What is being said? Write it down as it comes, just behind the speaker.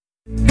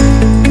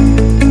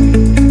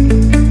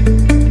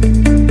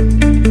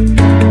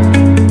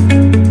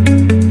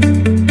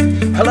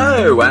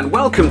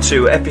Welcome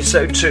to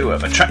episode 2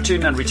 of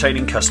Attracting and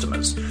Retaining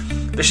Customers.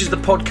 This is the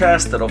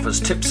podcast that offers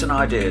tips and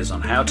ideas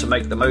on how to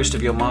make the most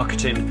of your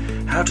marketing,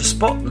 how to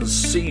spot and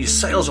seize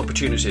sales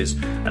opportunities,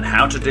 and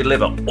how to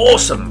deliver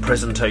awesome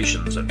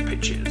presentations and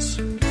pitches.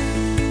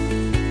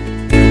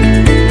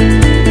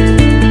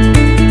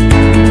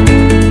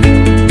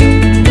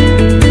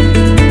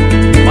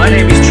 My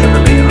name is Trevor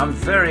Lee and I'm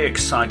very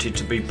excited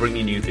to be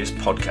bringing you this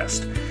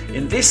podcast.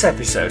 In this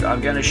episode,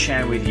 I'm going to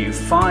share with you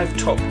 5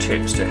 top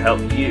tips to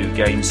help you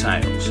gain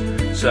sales.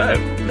 So,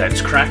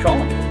 let's crack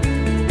on.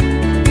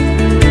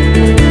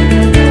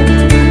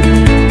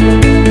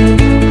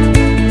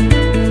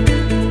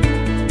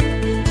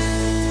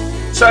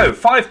 So,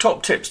 5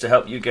 top tips to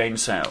help you gain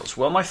sales.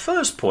 Well, my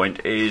first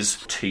point is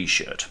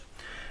T-shirt.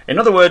 In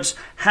other words,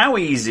 how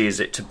easy is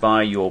it to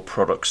buy your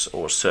products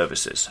or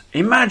services?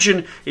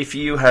 Imagine if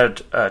you had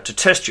to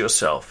test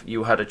yourself,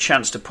 you had a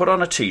chance to put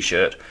on a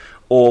T-shirt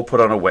or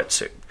put on a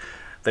wetsuit.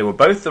 They were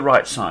both the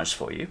right size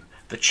for you.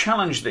 The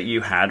challenge that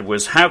you had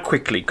was how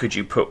quickly could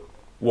you put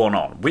one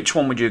on? Which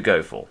one would you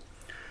go for?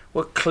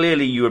 Well,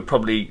 clearly you would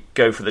probably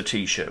go for the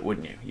T-shirt,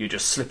 wouldn't you? You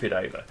just slip it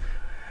over.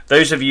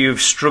 Those of you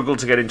who've struggled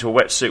to get into a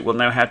wetsuit will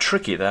know how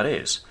tricky that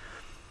is.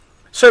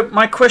 So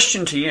my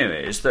question to you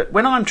is that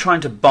when I'm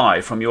trying to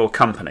buy from your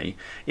company,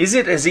 is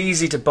it as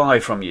easy to buy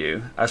from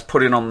you as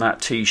putting on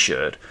that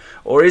T-shirt,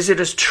 or is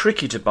it as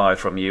tricky to buy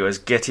from you as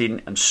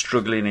getting and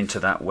struggling into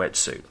that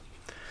wetsuit?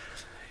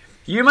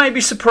 You may be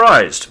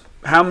surprised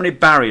how many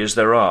barriers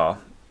there are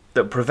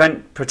that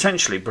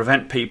potentially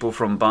prevent people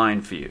from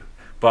buying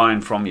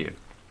from you.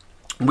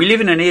 We live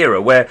in an era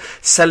where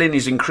selling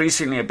is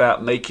increasingly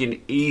about making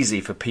it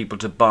easy for people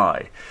to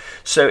buy.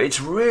 So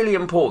it's really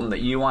important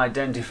that you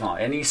identify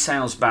any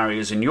sales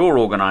barriers in your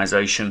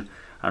organization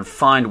and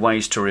find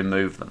ways to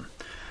remove them.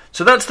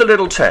 So that's the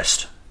little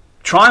test.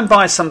 Try and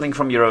buy something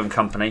from your own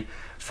company.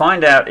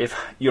 Find out if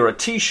you're a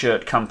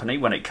T-shirt company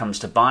when it comes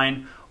to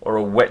buying or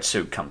a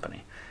wetsuit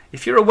company.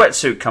 If you're a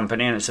wetsuit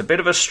company and it's a bit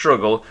of a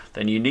struggle,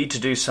 then you need to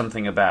do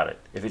something about it.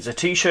 If it's a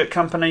T-shirt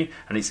company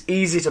and it's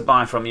easy to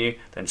buy from you,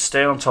 then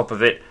stay on top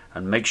of it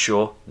and make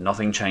sure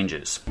nothing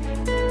changes.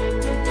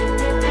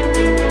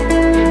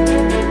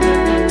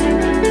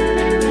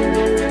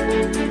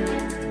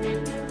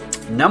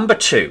 Number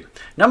two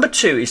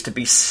is to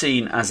be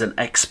seen as an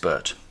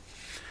expert.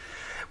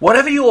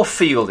 Whatever your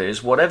field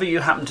is, whatever you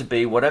happen to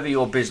be, whatever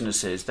your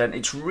business is, then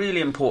it's really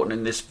important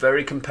in this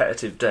very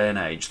competitive day and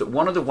age that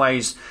one of the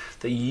ways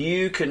that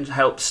you can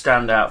help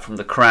stand out from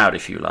the crowd,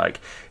 if you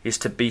like, is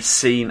to be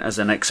seen as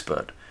an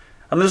expert.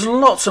 And there's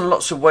lots and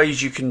lots of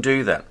ways you can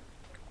do that.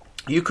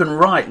 You can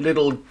write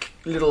little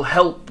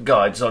help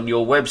guides on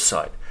your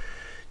website,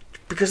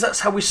 because that's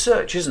how we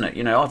search, isn't it?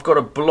 You know, I've got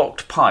a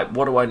blocked pipe.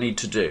 What do I need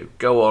to do?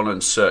 Go on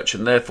and search.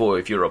 And therefore,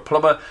 if you're a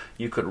plumber,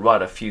 you could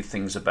write a few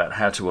things about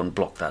how to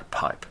unblock that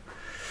pipe.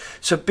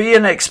 So be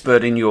an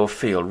expert in your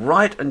field.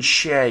 Write and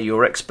share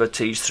your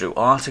expertise through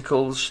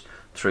articles,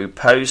 through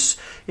posts.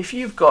 If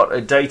you've got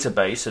a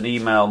database, an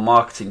email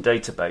marketing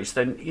database,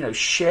 then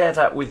share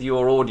that with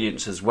your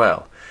audience as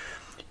well.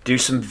 Do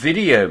some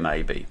video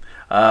maybe.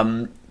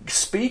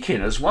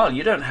 Speaking as well.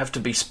 You don't have to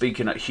be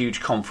speaking at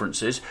huge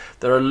conferences.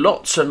 There are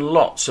lots and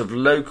lots of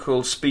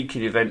local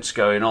speaking events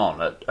going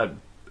on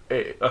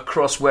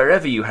across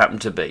wherever you happen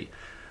to be.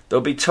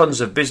 There'll be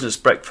tons of business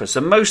breakfasts,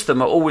 and most of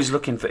them are always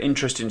looking for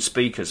interesting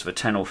speakers for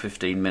 10 or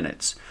 15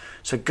 minutes.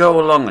 So go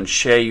along and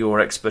share your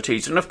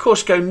expertise. And of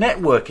course, go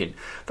networking.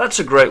 That's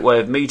a great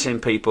way of meeting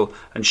people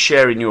and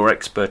sharing your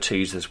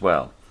expertise as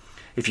well.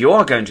 If you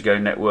are going to go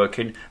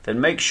networking,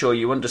 then make sure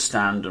you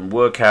understand and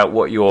work out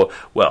what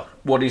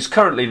is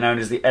currently known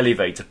as the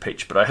elevator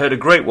pitch. But I heard a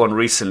great one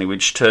recently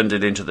which turned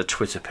it into the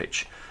Twitter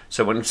pitch.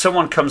 So when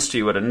someone comes to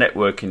you at a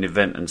networking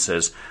event and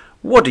says,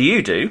 "What do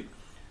you do?"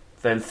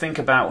 then think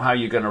about how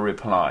you're going to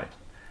reply.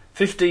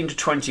 15 to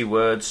 20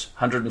 words,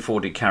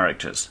 140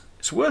 characters.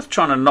 It's worth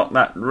trying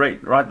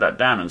to write that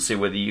down and see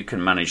whether you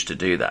can manage to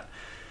do that.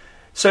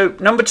 So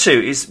number 2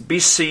 is be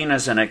seen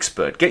as an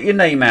expert. Get your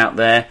name out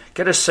there.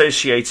 Get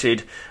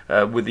associated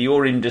with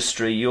your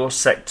industry, your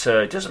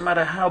sector. It doesn't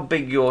matter how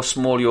big or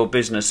small your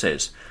business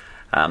is.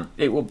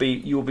 You'll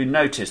be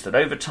noticed that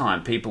over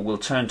time people will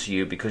turn to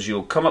you because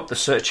you'll come up the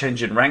search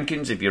engine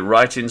rankings if you're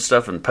writing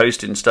stuff and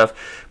posting stuff,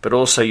 but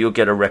also you'll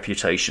get a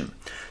reputation.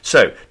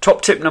 So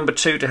top tip number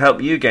 2 to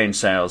help you gain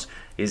sales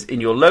is in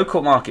your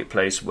local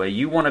marketplace where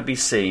you want to be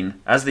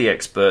seen as the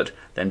expert,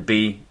 then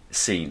be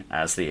seen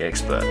as the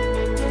expert.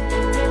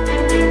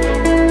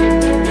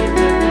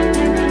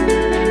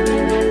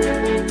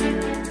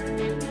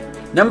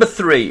 Number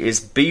 3 is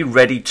be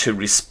ready to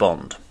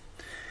respond.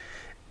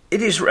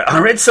 I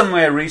read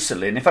somewhere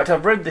recently, and in fact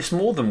I've read this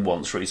more than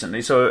once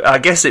recently, so I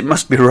guess it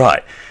must be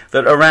right,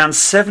 that around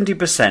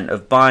 70%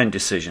 of buying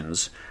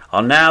decisions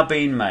are now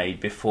being made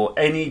before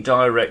any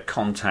direct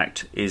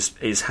contact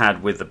is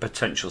had with the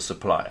potential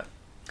supplier.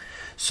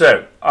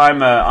 So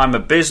I'm a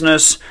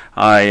business.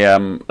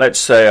 Let's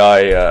say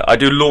I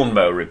do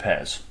lawnmower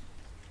repairs.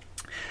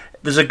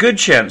 there's a good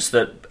chance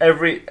that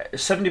every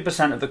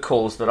 70% of the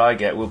calls that I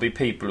get will be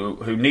people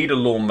who need a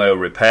lawnmower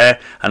repair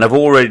and have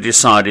already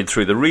decided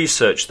through the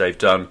research they've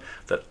done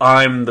that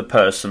I'm the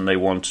person they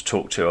want to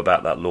talk to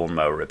about that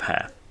lawnmower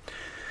repair.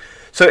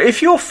 So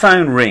if your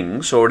phone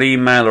rings or an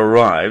email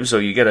arrives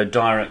or you get a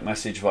direct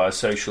message via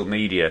social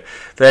media,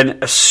 then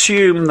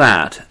assume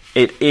that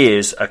it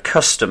is a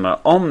customer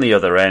on the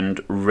other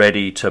end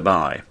ready to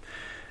buy.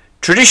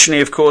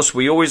 Traditionally, of course,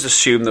 we always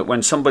assume that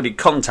when somebody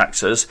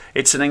contacts us,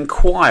 it's an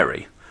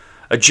inquiry,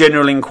 a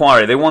general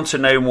inquiry. They want to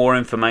know more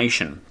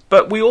information.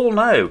 But we all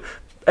know,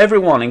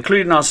 everyone,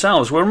 including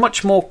ourselves, we're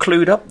much more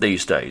clued up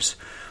these days.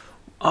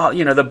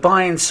 The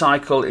buying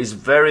cycle is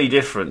very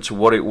different to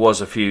what it was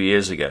a few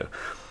years ago.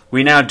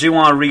 We now do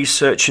our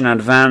research in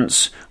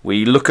advance,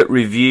 we look at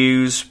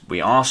reviews,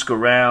 we ask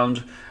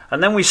around,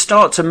 and then we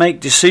start to make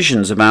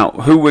decisions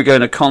about who we're going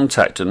to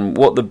contact and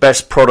what the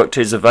best product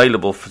is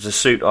available to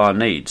suit our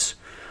needs.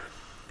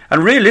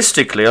 And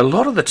realistically, a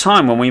lot of the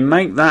time when we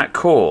make that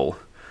call,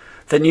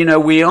 then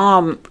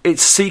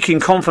it's seeking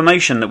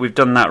confirmation that we've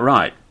done that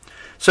right.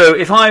 So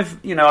if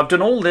I've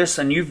done all this,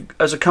 and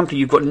as a company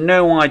you've got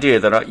no idea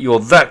that you're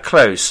that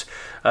close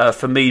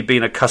for me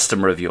being a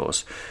customer of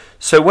yours.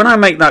 So when I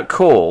make that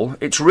call,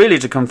 it's really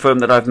to confirm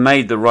that I've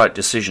made the right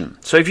decision.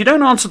 So if you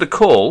don't answer the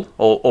call,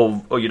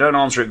 or you don't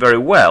answer it very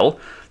well,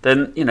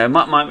 then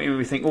might make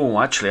me think,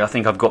 actually I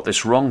think I've got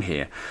this wrong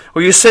here.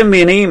 Or you send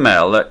me an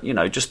email that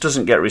just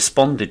doesn't get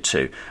responded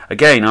to.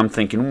 Again, I'm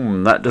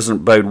thinking, that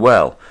doesn't bode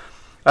well.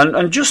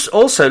 And just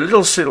also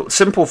little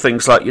simple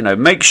things like,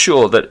 make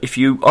sure that if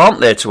you aren't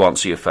there to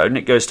answer your phone,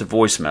 it goes to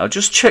voicemail.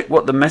 Just check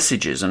what the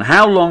message is and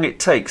how long it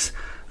takes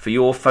for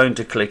your phone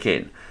to click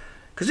in.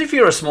 Because if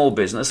you're a small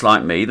business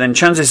like me, then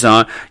chances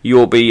are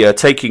you'll be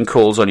taking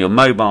calls on your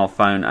mobile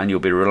phone and you'll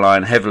be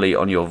relying heavily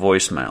on your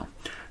voicemail.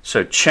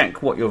 So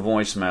check what your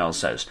voicemail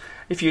says.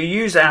 If you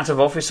use out of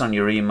office on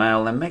your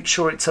email, then make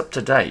sure it's up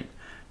to date.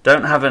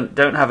 Don't have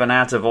an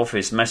out of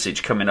office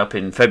message coming up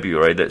in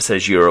February that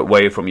says you're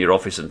away from your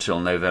office until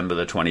November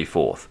the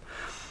 24th.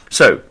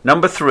 So,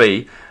 number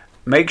 3,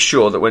 make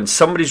sure that when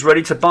somebody's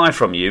ready to buy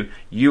from you,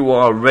 you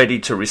are ready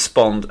to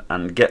respond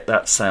and get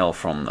that sale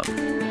from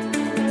them.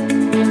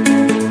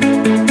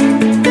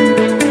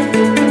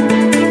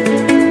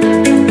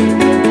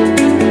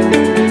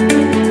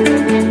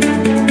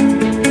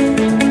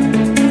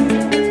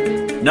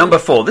 Number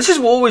 4. This is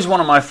always one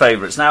of my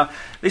favourites. Now,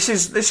 this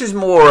is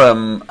more,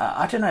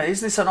 I don't know,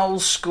 is this an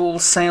old school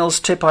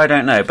sales tip? I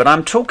don't know. But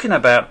I'm talking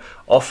about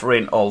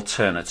offering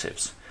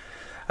alternatives.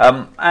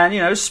 I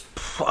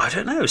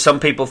don't know, some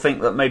people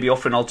think that maybe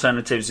offering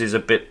alternatives is a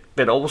bit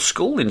old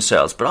school in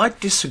sales. But I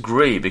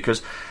disagree,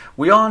 because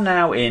we are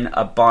now in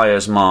a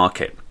buyer's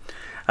market.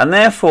 And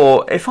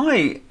therefore, if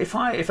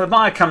a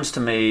buyer comes to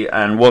me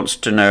and wants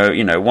to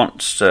know,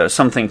 wants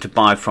something to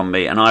buy from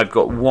me, and I've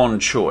got one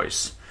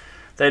choice,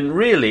 then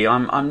really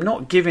I'm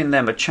not giving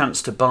them a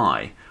chance to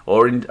buy,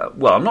 I'm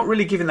not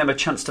really giving them a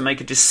chance to make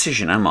a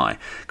decision, am I?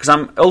 Because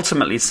I'm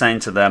ultimately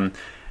saying to them,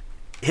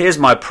 here's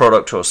my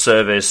product or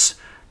service,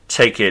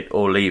 take it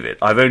or leave it.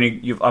 I'm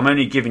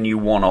only giving you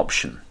one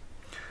option.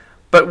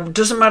 But it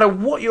doesn't matter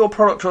what your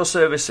product or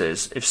service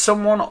is. If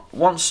someone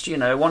wants you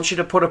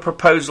to put a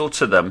proposal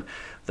to them,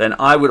 then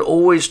I would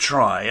always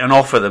try and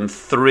offer them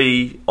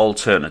 3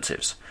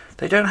 alternatives.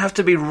 They don't have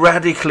to be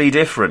radically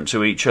different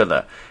to each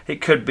other.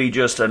 It could be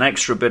just an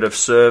extra bit of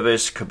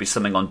service, could be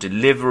something on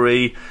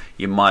delivery,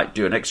 you might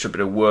do an extra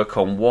bit of work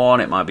on one,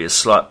 it might be a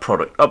slight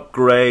product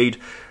upgrade.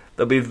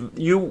 With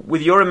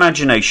your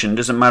imagination,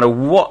 doesn't matter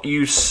what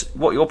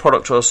your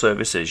product or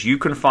service is, you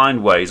can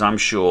find ways, I'm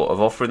sure,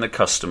 of offering the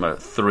customer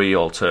 3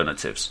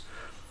 alternatives.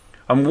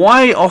 And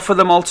why offer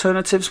them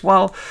alternatives?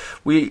 Well,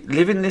 we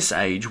live in this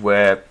age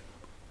where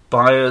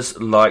buyers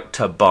like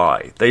to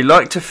buy. They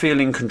like to feel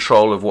in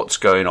control of what's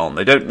going on.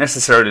 They don't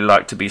necessarily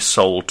like to be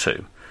sold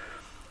to.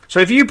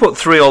 So if you put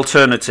 3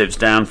 alternatives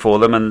down for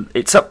them, and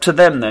it's up to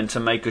them then to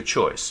make a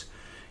choice,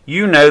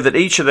 you know that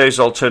each of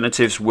those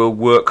alternatives will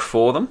work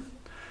for them.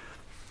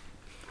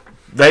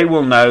 They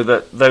will know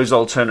that those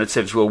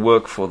alternatives will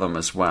work for them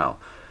as well.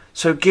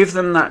 So give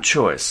them that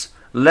choice.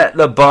 Let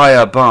the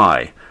buyer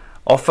buy.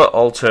 Offer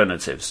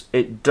alternatives.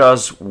 It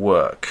does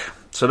work.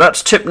 So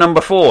that's tip number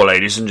 4,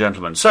 ladies and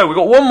gentlemen. So we've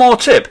got one more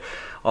tip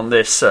on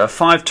this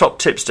 5 top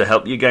tips to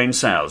help you gain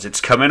sales.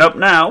 It's coming up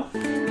now.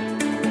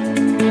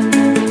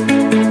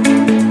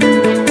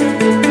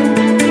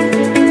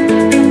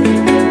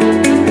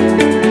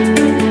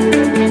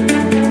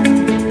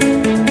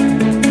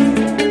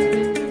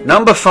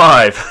 Number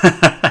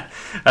 5.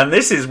 And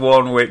this is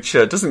one which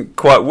doesn't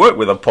quite work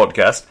with a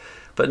podcast.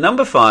 But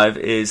number 5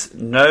 is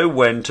know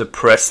when to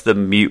press the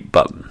mute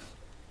button.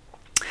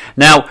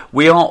 Now,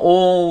 we are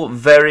all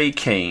very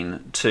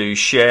keen to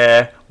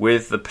share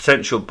with the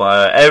potential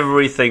buyer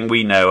everything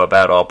we know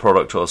about our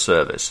product or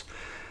service.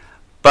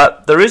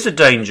 But there is a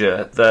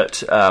danger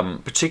that,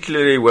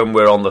 particularly when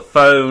we're on the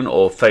phone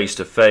or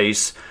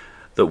face-to-face,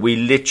 that we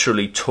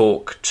literally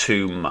talk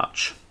too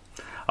much.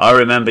 I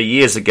remember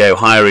years ago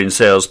hiring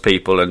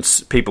salespeople,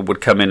 and people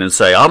would come in and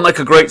say, I'm like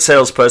a great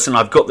salesperson,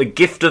 I've got the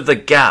gift of the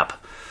gab.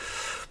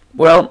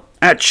 Well,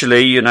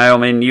 actually, you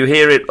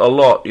hear it a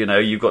lot,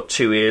 you've got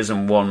 2 ears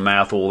and 1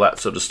 mouth, all that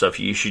sort of stuff.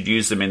 You should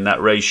use them in that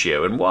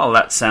ratio. And while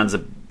that sounds a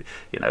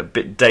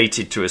bit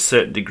dated to a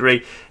certain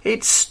degree,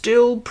 it's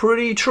still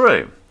pretty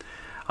true.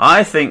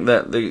 I think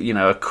that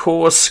a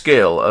core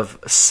skill of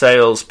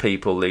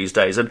salespeople these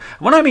days, and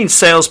when I mean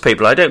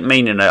salespeople, I don't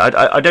mean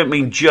I don't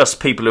mean just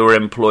people who are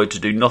employed to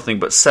do nothing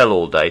but sell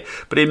all day.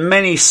 But in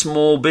many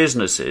small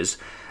businesses,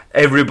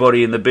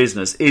 everybody in the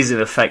business is in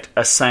effect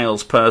a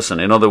salesperson.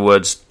 In other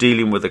words,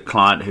 dealing with a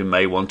client who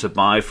may want to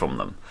buy from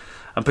them.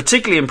 And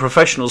particularly in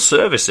professional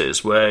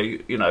services, where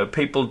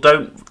people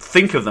don't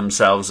think of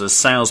themselves as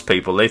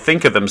salespeople, they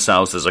think of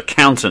themselves as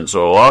accountants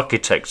or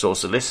architects or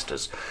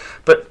solicitors.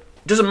 But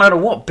it doesn't matter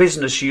what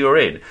business you're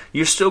in,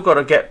 you've still got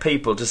to get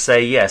people to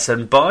say yes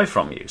and buy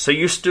from you. So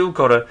you've still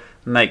got to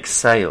make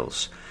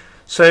sales.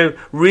 So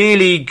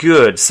really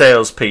good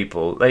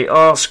salespeople, they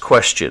ask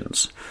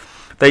questions.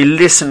 They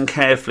listen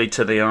carefully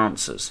to the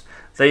answers.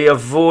 They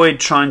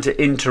avoid trying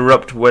to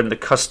interrupt when the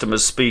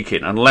customer's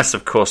speaking, unless,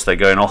 of course, they're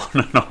going on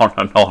and on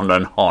and on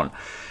and on.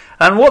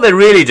 And what they're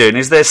really doing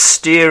is they're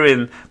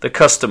steering the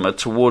customer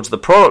towards the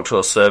product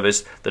or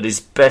service that is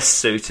best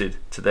suited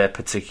to their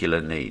particular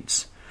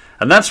needs.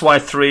 And that's why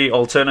 3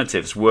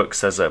 alternatives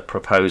works as a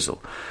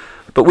proposal.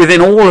 But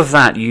within all of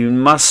that, you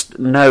must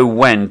know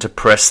when to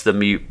press the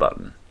mute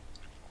button.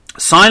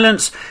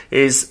 Silence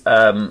is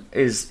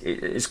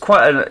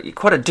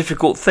quite a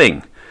difficult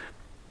thing.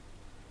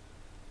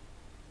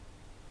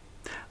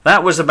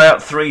 That was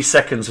about 3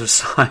 seconds of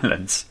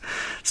silence.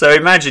 So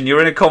imagine you're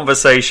in a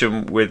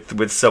conversation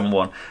with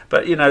someone,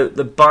 but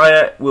the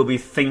buyer will be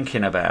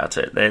thinking about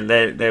it.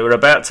 They were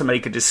about to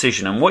make a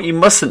decision, and what you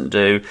mustn't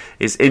do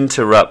is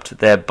interrupt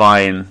their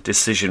buying,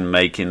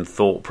 decision-making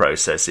thought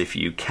process if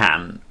you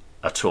can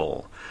at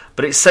all.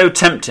 But it's so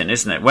tempting,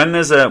 isn't it? When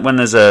there's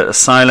a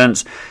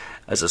silence,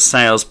 as a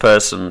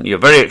salesperson, you're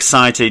very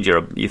excited.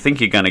 You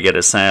think you're going to get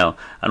a sale,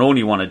 and all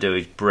you want to do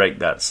is break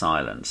that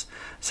silence.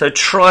 So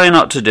try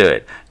not to do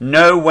it.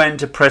 Know when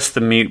to press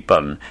the mute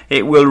button.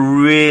 It will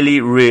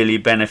really, really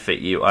benefit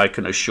you, I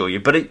can assure you.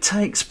 But it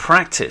takes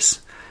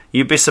practice.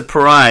 You'd be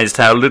surprised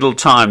how little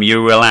time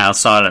you allow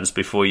silence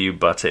before you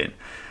butt in.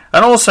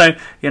 And also,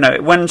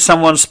 when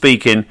someone's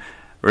speaking,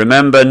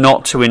 remember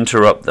not to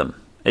interrupt them.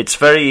 It's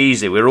very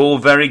easy. We're all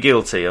very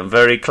guilty and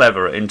very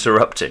clever at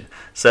interrupting.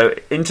 So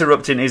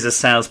interrupting is a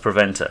sales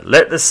preventer.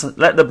 Let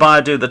the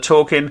buyer do the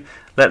talking.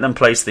 Let them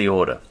place the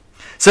order.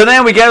 So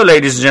there we go,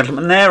 ladies and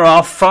gentlemen. There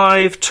are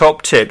 5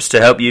 top tips to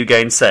help you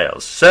gain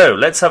sales. So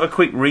let's have a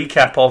quick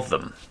recap of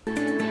them.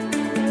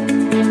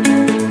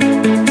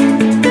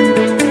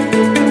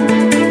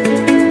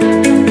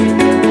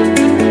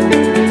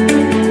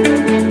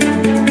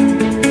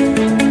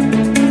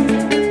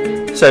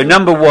 So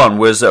number 1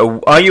 was,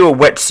 are you a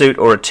wetsuit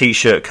or a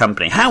t-shirt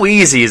company? How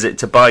easy is it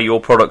to buy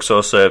your products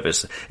or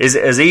service? Is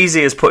it as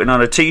easy as putting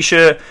on a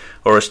t-shirt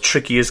or as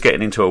tricky as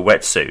getting into a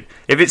wetsuit?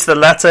 If it's the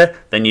latter,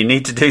 then you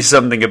need to do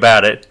something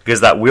about it, because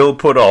that will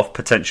put off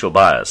potential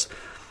buyers.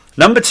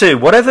 Number 2,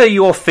 whatever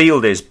your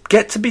field is,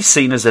 get to be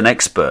seen as an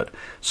expert.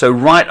 So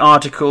write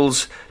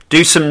articles,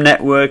 do some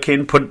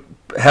networking,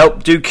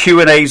 help do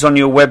Q&As on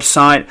your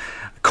website,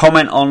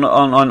 comment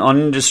on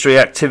industry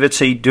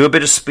activity, do a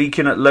bit of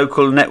speaking at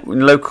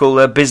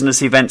local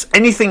business events,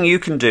 anything you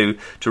can do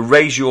to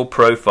raise your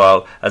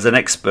profile as an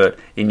expert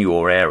in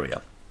your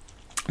area.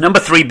 Number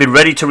 3, be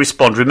ready to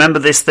respond. Remember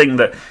this thing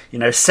that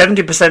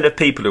 70% of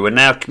people who are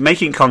now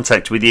making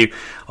contact with you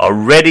are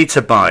ready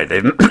to buy.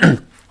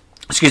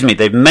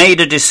 They've made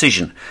a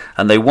decision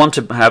and they want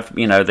to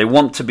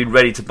be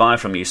ready to buy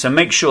from you. So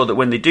make sure that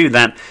when they do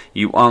that,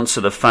 you answer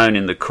the phone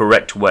in the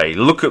correct way.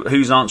 Look at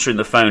who's answering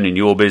the phone in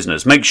your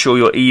business. Make sure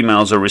your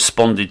emails are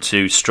responded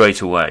to straight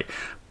away.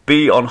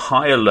 Be on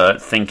high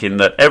alert, thinking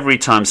that every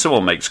time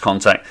someone makes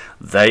contact,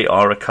 they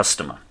are a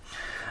customer.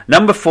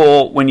 Number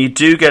 4, when you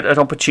do get an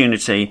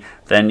opportunity,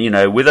 then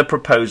with a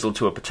proposal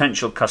to a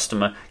potential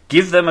customer,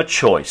 give them a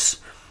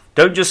choice.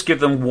 Don't just give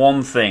them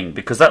one thing,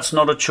 because that's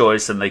not a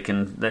choice, and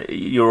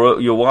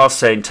you are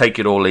saying take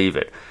it or leave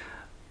it.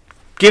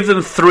 Give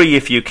them 3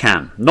 if you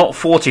can, not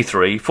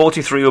 43.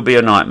 43 will be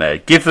a nightmare.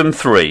 Give them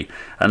 3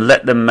 and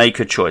let them make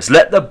a choice.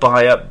 Let the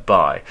buyer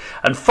buy.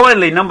 And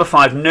finally, number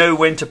 5, know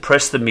when to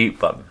press the mute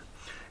button.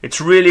 It's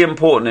really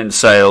important in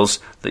sales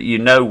that you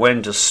know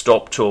when to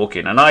stop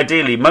talking. And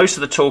ideally, most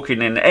of the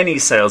talking in any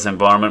sales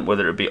environment,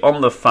 whether it be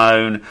on the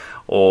phone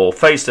or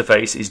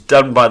face-to-face, is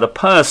done by the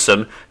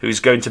person who's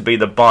going to be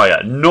the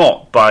buyer,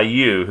 not by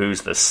you,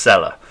 who's the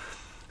seller.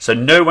 So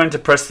know when to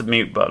press the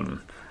mute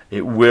button.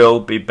 It will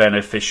be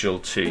beneficial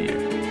to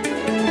you.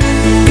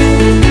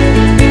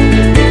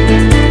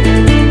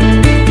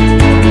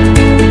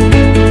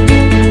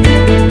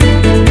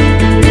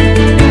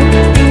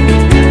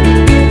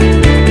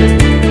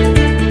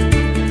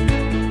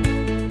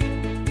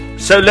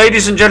 So,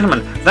 ladies and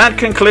gentlemen, that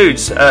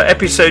concludes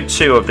episode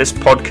 2 of this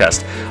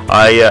podcast.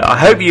 I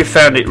hope you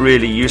found it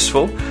really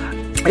useful.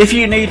 If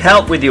you need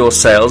help with your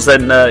sales,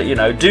 then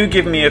do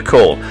give me a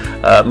call.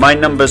 My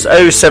number's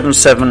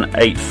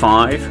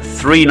 07785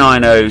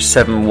 390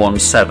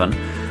 717,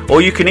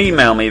 or you can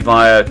email me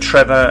via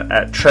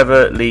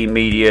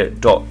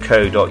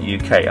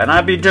trevor@trevorleemedia.co.uk, and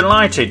I'd be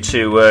delighted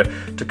to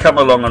come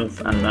along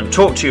and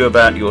talk to you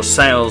about your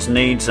sales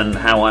needs and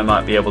how I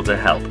might be able to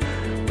help.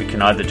 We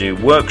can either do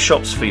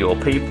workshops for your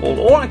people,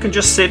 or I can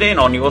just sit in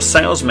on your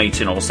sales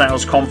meeting or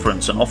sales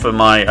conference and offer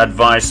my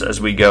advice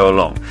as we go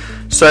along.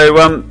 So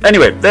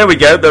anyway, there we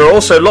go. There are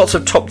also lots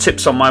of top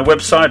tips on my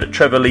website at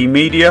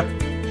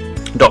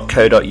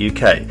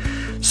trevorleemedia.co.uk.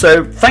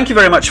 So thank you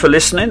very much for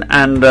listening,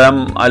 and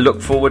I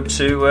look forward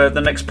to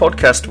the next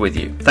podcast with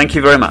you. Thank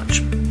you very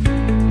much.